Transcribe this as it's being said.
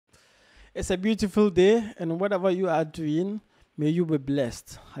It's a beautiful day, and whatever you are doing, may you be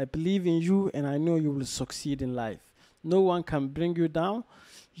blessed. I believe in you, and I know you will succeed in life. No one can bring you down.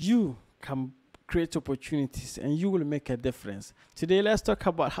 You can create opportunities, and you will make a difference. Today, let's talk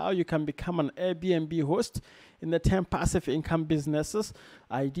about how you can become an Airbnb host in the 10 passive income businesses,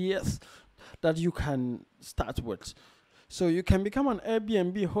 ideas that you can start with. So you can become an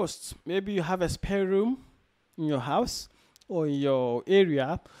Airbnb host. Maybe you have a spare room in your house or in your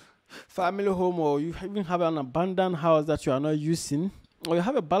area, family home, or you even have an abandoned house that you are not using, or you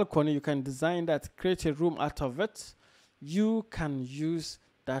have a balcony. You can design that, create a room out of it. You can use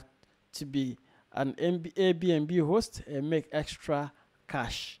that to be an Airbnb host and make extra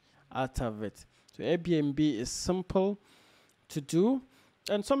cash out of it. So Airbnb is simple to do,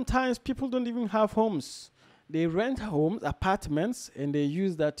 and sometimes people don't even have homes. They rent homes, apartments, and they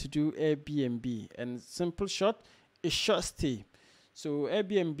use that to do Airbnb. And simple short is short stay. So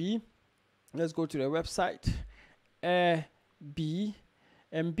Airbnb, let's go to the website, Airbnb.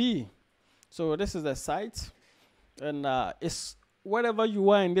 So this is the site, and it's wherever you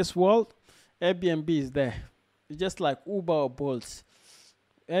are in this world, Airbnb is there. It's just like Uber or Bolt.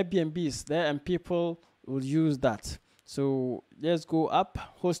 Airbnb is there, and people will use that. So let's go up,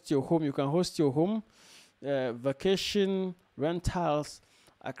 host your home. You can host your home, vacation rentals,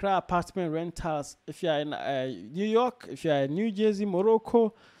 Accra apartment rentals. If you are in New York, if you are in New Jersey,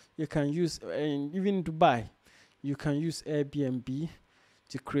 Morocco, you can use, and even Dubai, you can use Airbnb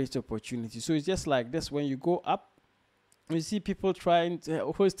to create opportunities. So it's just like this. When you go up, you see people trying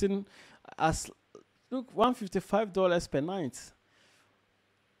to hosting as, look, $155 per night,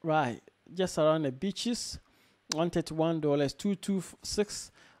 right? Just around the beaches, $131,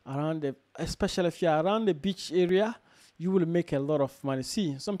 $226 around the, especially if you're around the beach area, you will make a lot of money.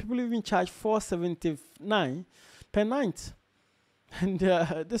 See, some people even charge $479 per night, and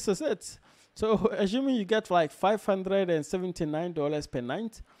this is it. So assuming you get like $579 per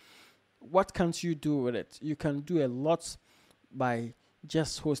night, what can't you do with it? You can do a lot by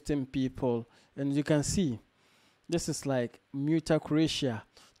just hosting people. And you can see this is like Muta, Croatia,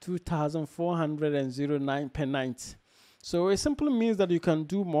 2,409 per night. So it simply means that you can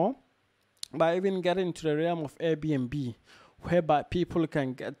do more by even getting into the realm of Airbnb, whereby people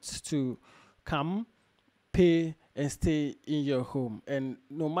can get to come, pay, and stay in your home. And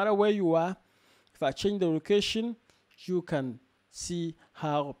no matter where you are, if I change the location, you can see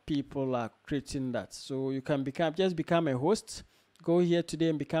how people are creating that. So you can become a host. Go here today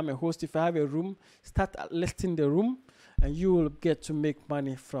and become a host. If I have a room, start listing the room, and you will get to make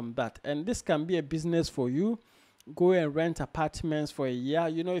money from that. And this can be a business for you. Go and rent apartments for a year.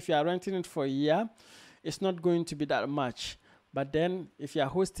 You know, if you are renting it for a year, it's not going to be that much. But then if you are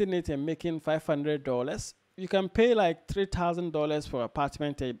hosting it and making $500, you can pay like $3,000 for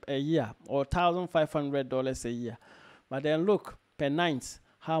apartment a year, or $1,500 a year. But then look, per night,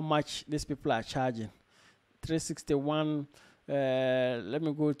 how much these people are charging. 361. Let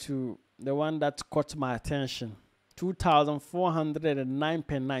me go to the one that caught my attention. 2,409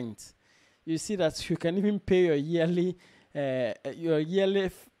 per night. You see that you can even pay your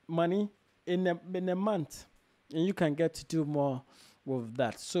yearly money in a month, and you can get to do more with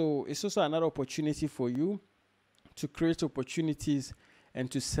that. So it's also another opportunity for you to create opportunities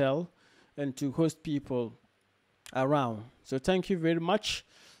and to sell and to host people around. So thank you very much.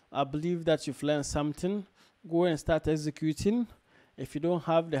 I believe that you've learned something. Go and start executing. If you don't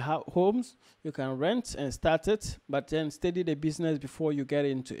have the homes, you can rent and start it, but then study the business before you get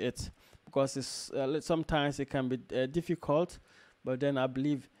into it, because it's sometimes it can be difficult. But then I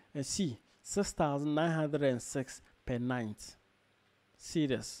believe, and see, 6,906 per night. See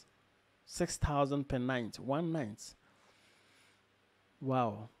this, 6,000 per night, one night.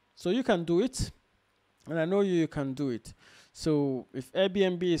 Wow. So you can do it, and I know you can do it. So if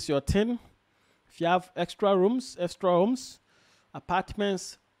Airbnb is your thing, if you have extra rooms, extra homes,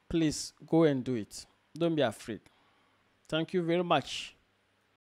 apartments, please go and do it. Don't be afraid. Thank you very much.